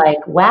you could like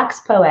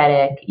wax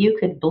poetic, you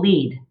could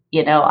bleed,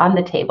 on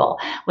the table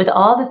with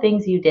all the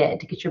things you did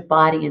to get your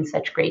body in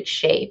such great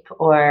shape,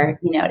 or,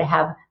 to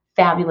have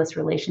fabulous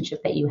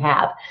relationship that you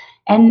have.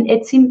 And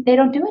it seems they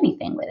don't do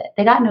anything with it.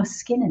 They got no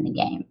skin in the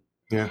game.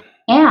 Yeah.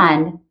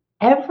 And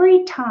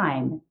every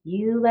time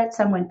you let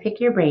someone pick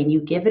your brain,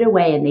 you give it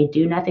away and they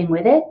do nothing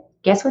with it,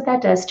 guess what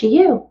that does to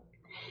you?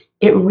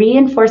 It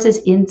reinforces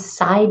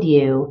inside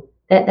you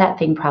that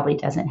thing probably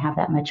doesn't have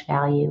that much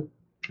value.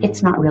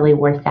 It's not really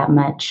worth that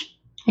much.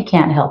 I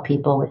can't help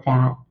people with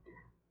that,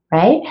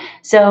 right?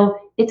 So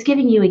it's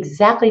giving you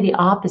exactly the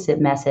opposite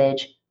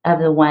message of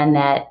the one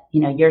that,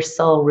 your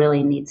soul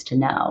really needs to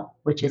know,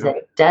 which is that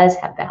it does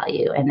have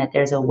value and that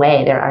there's a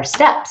way, there are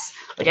steps,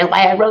 which is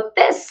why I wrote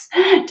this,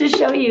 to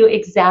show you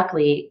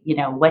exactly,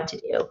 what to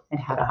do and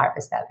how to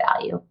harvest that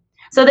value.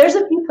 So there's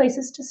a few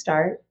places to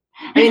start.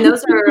 I mean,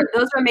 those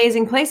are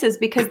amazing places,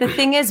 because the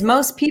thing is,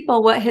 most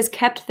people, what has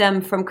kept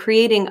them from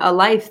creating a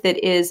life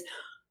that is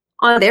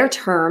on their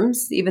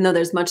terms, even though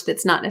there's much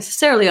that's not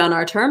necessarily on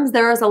our terms,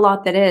 there is a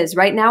lot that is.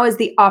 Right now is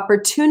the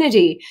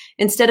opportunity.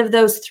 Instead of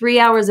those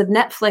 3 hours of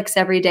Netflix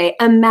every day,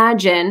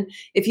 imagine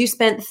if you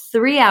spent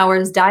 3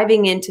 hours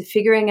diving into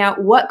figuring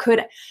out what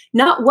could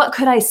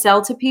I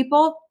sell to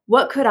people?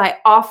 What could I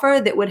offer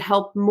that would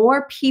help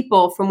more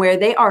people from where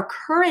they are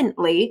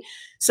currently?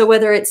 So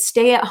whether it's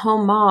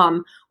stay-at-home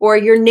mom or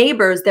your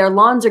neighbors, their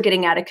lawns are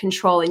getting out of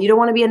control and you don't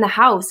want to be in the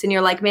house and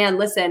you're like, man,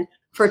 listen,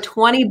 for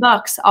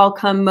 $20, I'll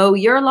come mow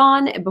your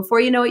lawn. And before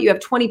you know it, you have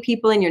 20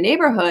 people in your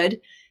neighborhood.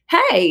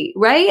 Hey,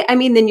 right? I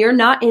mean, then you're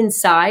not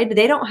inside.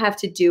 They don't have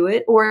to do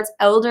it. Or it's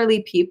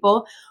elderly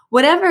people.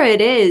 Whatever it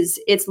is,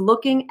 it's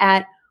looking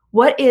at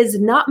what is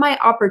not my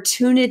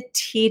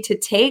opportunity to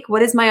take?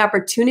 What is my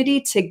opportunity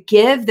to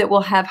give that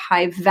will have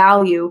high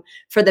value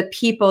for the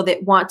people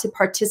that want to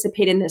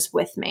participate in this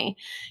with me?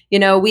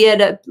 We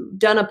had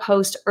done a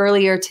post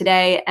earlier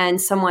today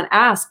and someone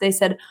asked, they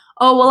said,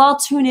 oh, well, I'll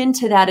tune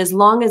into that as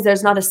long as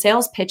there's not a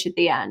sales pitch at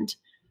the end.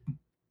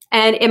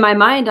 And in my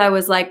mind, I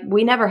was like,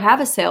 we never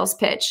have a sales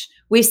pitch.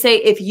 We say,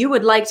 if you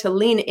would like to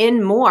lean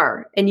in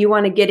more and you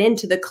want to get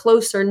into the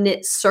closer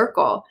knit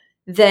circle,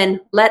 then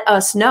let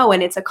us know.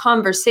 And it's a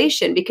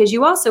conversation, because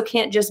you also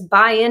can't just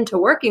buy into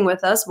working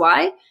with us.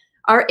 Why?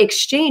 Our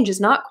exchange is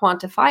not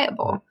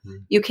quantifiable.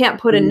 You can't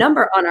put a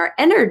number on our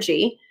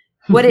energy.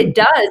 What it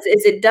does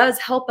is it does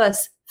help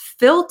us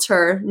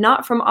filter,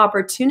 not from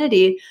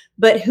opportunity,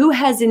 but who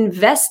has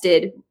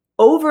invested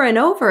over and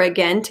over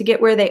again to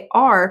get where they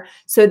are,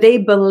 so they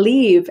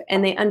believe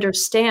and they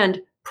understand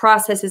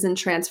processes and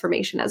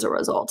transformation as a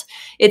result.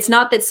 It's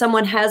not that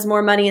someone has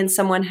more money and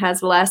someone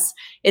has less.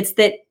 It's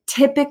that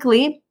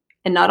typically,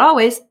 and not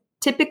always,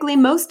 typically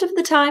most of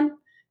the time,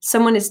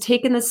 someone has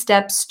taken the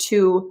steps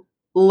to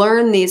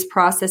learn these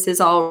processes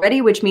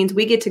already, which means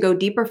we get to go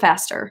deeper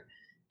faster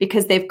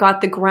because they've got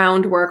the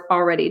groundwork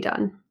already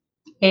done.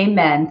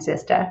 Amen,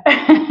 sister.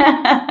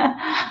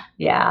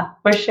 Yeah,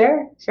 for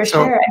sure.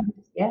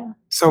 Yeah.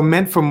 So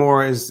Meant for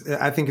More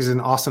I think is an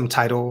awesome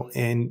title.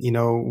 And,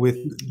 with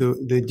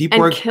the deep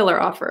work,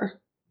 killer offer,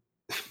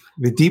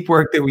 the deep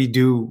work that we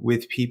do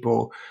with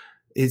people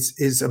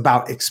is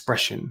about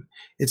expression.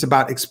 It's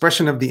about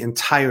expression of the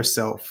entire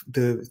self,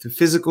 the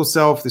physical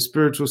self, the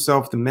spiritual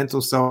self, the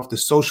mental self, the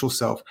social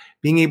self,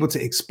 being able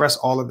to express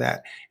all of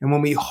that. And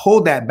when we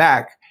hold that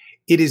back,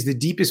 it is the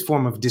deepest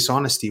form of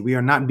dishonesty. We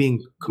are not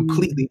being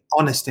completely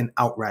honest and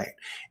outright.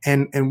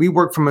 And we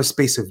work from a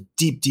space of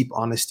deep, deep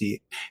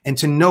honesty. And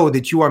to know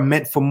that you are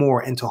meant for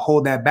more and to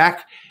hold that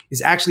back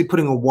is actually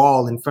putting a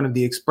wall in front of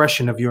the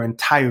expression of your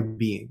entire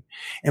being.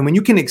 And when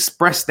you can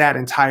express that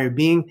entire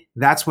being,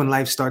 that's when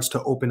life starts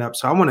to open up.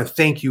 So I want to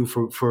thank you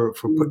for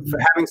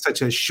having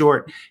such a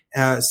short,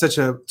 such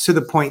a to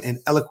the point and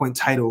eloquent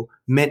title,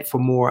 Meant for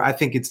More. I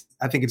think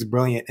it's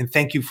brilliant. And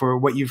thank you for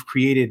what you've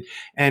created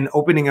and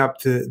opening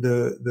up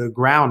the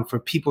ground for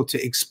people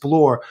to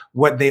explore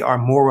what they are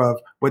more of,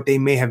 what they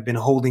may have been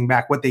holding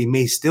back, what they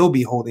may still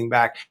be holding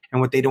back, and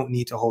what they don't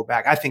need to hold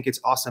back. I think it's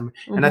awesome.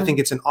 And I think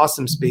it's an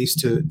awesome space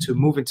to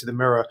move into the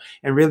mirror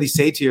and really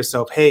say to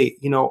yourself, hey,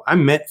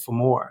 I'm meant for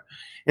more.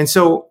 And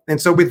so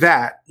with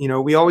that,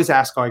 we always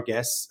ask our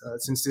guests,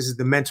 since this is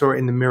the Mentor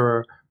in the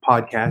Mirror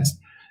podcast,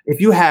 if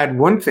you had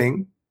one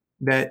thing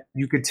that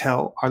you could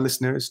tell our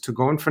listeners to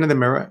go in front of the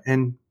mirror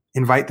and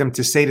invite them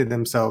to say to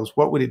themselves,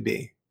 what would it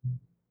be?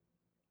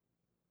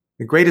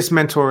 The greatest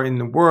mentor in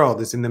the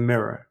world is in the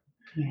mirror.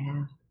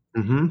 Yeah.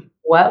 Mm-hmm.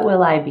 What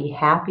will I be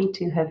happy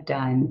to have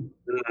done?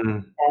 Mm-hmm.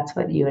 That's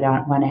what you would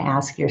want to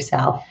ask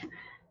yourself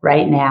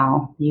right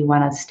now. You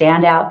want to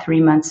stand out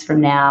 3 months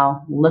from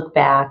now, look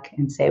back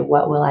and say,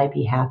 what will I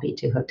be happy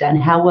to have done?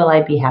 How will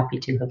I be happy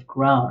to have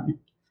grown,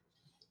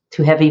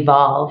 to have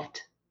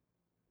evolved?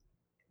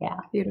 Yeah.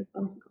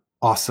 Beautiful.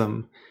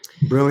 Awesome.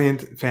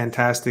 Brilliant.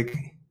 Fantastic.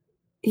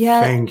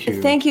 Yeah. Thank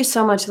you. Thank you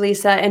so much,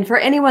 Lisa. And for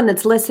anyone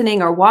that's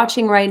listening or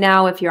watching right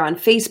now, if you're on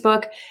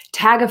Facebook,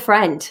 tag a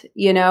friend.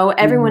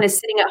 Everyone is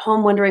sitting at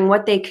home wondering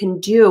what they can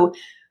do.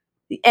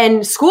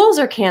 And schools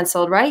are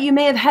canceled, right? You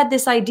may have had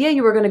this idea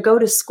you were going to go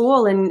to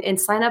school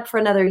and sign up for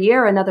another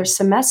year, another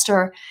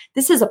semester.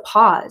 This is a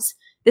pause.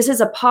 This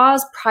is a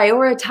pause,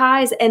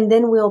 prioritize, and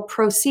then we'll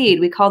proceed.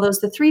 We call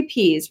those the 3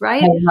 Ps,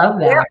 right? I love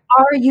that. Where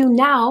are you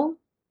now?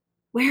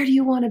 Where do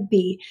you want to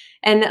be?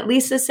 And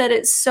Lisa said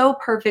it so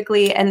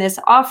perfectly. And this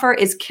offer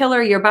is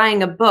killer. You're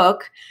buying a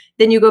book.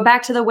 Then you go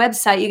back to the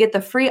website, you get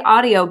the free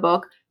audio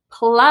book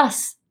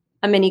plus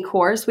a mini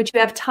course, which you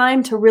have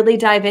time to really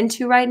dive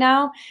into right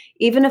now,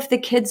 even if the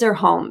kids are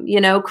home,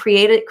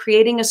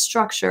 creating a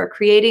structure,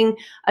 creating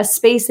a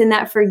space in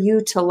that for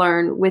you to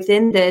learn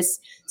within this,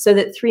 so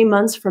that 3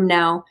 months from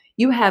now,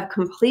 you have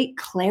complete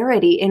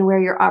clarity in where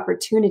your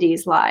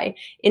opportunities lie,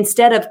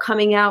 instead of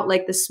coming out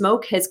like the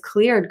smoke has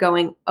cleared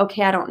going,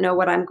 okay, I don't know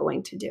what I'm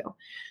going to do.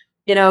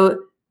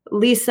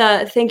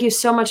 Lisa, thank you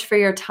so much for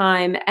your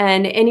time.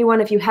 And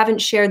anyone, if you haven't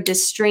shared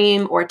this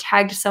stream or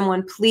tagged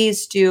someone,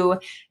 please do.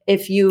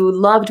 If you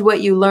loved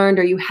what you learned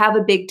or you have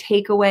a big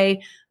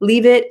takeaway,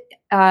 leave it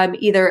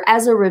either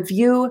as a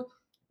review,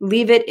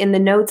 leave it in the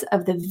notes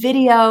of the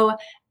video.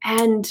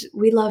 And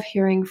we love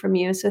hearing from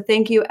you. So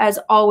thank you as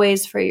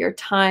always for your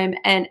time.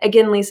 And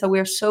again, Lisa,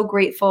 we're so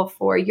grateful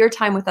for your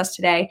time with us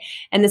today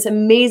and this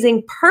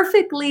amazing,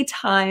 perfectly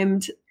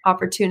timed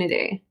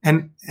opportunity.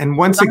 And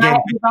once again,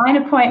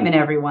 divine appointment,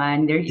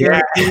 everyone.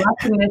 You're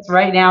watching this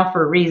right now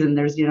for a reason.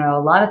 There's,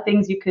 a lot of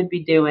things you could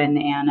be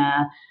doing. And,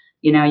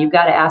 you've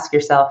got to ask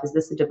yourself, is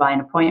this a divine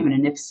appointment?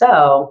 And if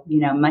so,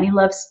 money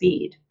loves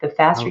speed. The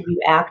faster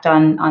you act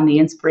on the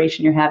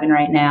inspiration you're having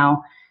right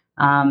now,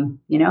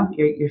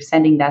 you're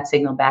sending that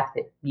signal back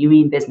that you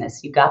mean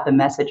business. You got the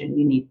message and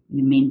you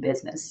mean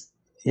business.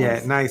 Yeah,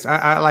 yes. Nice.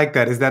 I like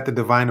that. Is that the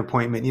divine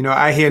appointment?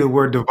 I hear the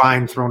word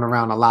divine thrown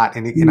around a lot,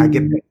 and I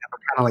get that.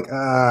 I'm kind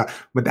of like,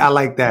 but I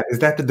like that. Is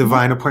that the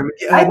divine appointment?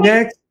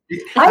 Next.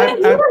 I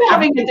think you were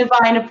having a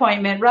divine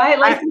appointment, right?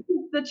 Like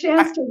the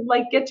chance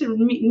to get to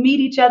meet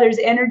each other's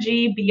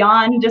energy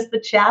beyond just the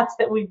chats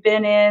that we've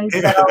been in.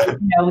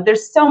 So,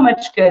 there's so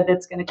much good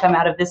that's going to come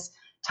out of this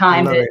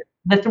time that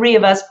the three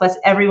of us plus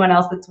everyone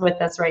else that's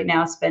with us right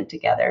now spent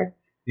together.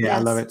 Yeah, yes.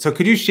 I love it. So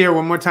could you share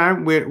one more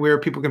time where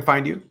people can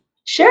find you?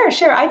 Sure.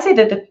 I'd say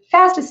that the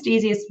fastest,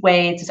 easiest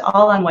way, it's just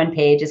all on one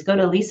page, is go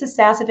to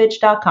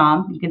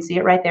lisasasevich.com. You can see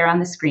it right there on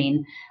the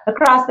screen.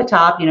 Across the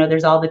top,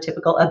 there's all the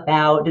typical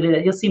about,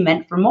 you'll see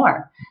meant for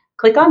more.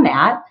 Click on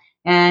that.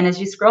 And as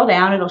you scroll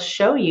down, it'll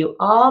show you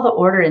all the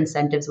order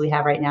incentives we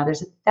have right now.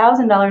 There's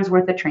 $1,000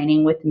 worth of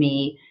training with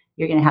me.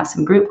 You're going to have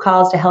some group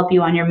calls to help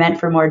you on your meant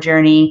for more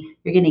journey.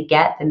 You're going to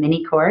get the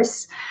mini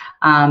course.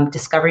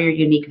 Discover your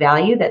unique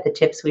value that the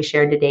tips we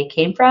shared today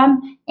came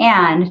from.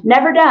 And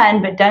never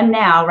done, but done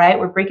now, right?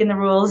 We're breaking the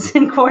rules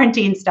in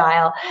quarantine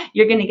style.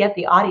 You're going to get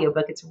the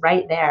audiobook. It's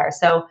right there.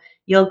 So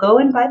you'll go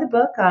and buy the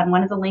book on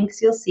one of the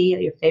links you'll see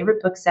at your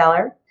favorite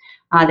bookseller.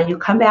 Then you'll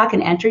come back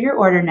and enter your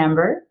order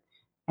number.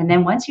 And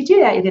then once you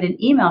do that, you'll get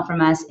an email from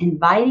us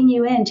inviting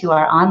you into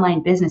our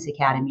online business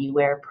academy,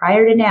 where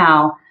prior to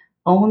now,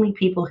 only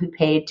people who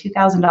paid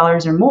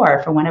 $2,000 or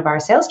more for one of our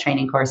sales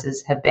training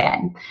courses have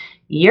been.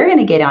 You're going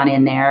to get on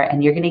in there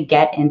and you're going to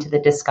get into the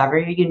Discover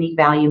Your Unique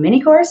Value mini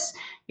course.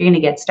 You're going to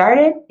get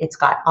started. It's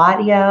got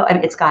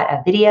it's got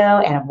a video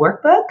and a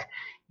workbook.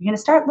 You're going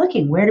to start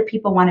looking, where do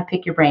people want to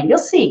pick your brain? You'll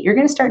see, you're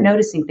going to start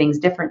noticing things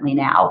differently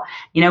now.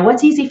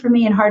 What's easy for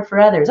me and hard for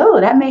others? Oh,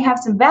 that may have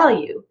some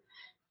value,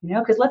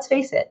 because let's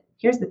face it,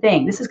 here's the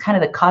thing. This is kind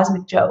of the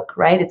cosmic joke,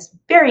 right? It's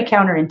very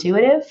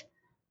counterintuitive,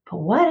 but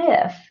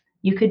what if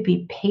you could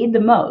be paid the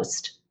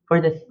most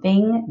for the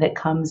thing that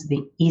comes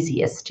the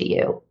easiest to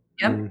you?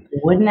 Yep.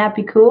 Wouldn't that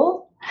be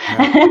cool?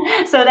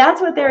 Yeah. So that's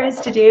what there is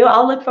to do.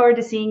 I'll look forward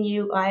to seeing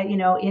you,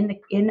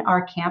 in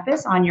our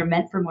campus on your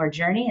Meant for More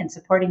journey and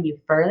supporting you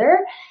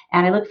further.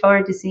 And I look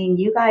forward to seeing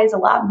you guys a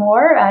lot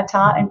more,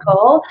 Ta and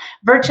Cole,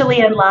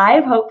 virtually and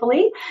live,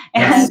 hopefully.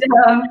 And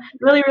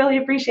really, really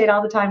appreciate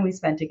all the time we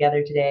spent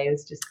together today. It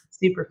was just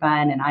super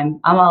fun, and I'm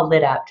all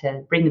lit up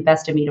to bring the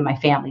best of me to my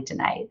family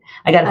tonight.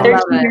 I got a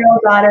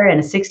 13-year-old daughter and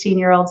a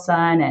 16-year-old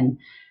son, and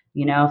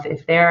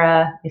if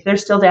they're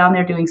still down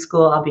there doing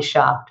school, I'll be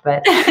shocked.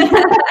 But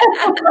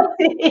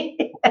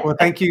well,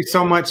 thank you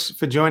so much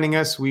for joining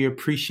us. We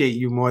appreciate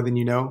you more than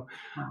you know.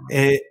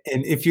 And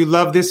if you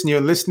love this and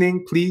you're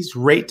listening, please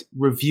rate,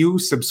 review,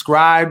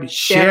 subscribe,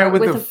 share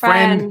with a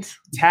friend,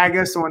 tag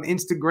us on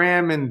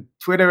Instagram and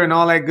Twitter and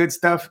all that good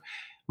stuff.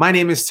 My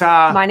name is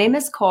Ta. My name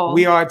is Cole.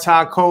 We are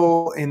Ta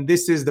Cole, and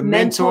this is the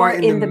Mentor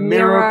in the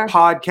Mirror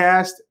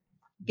podcast.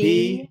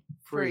 Be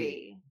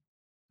free.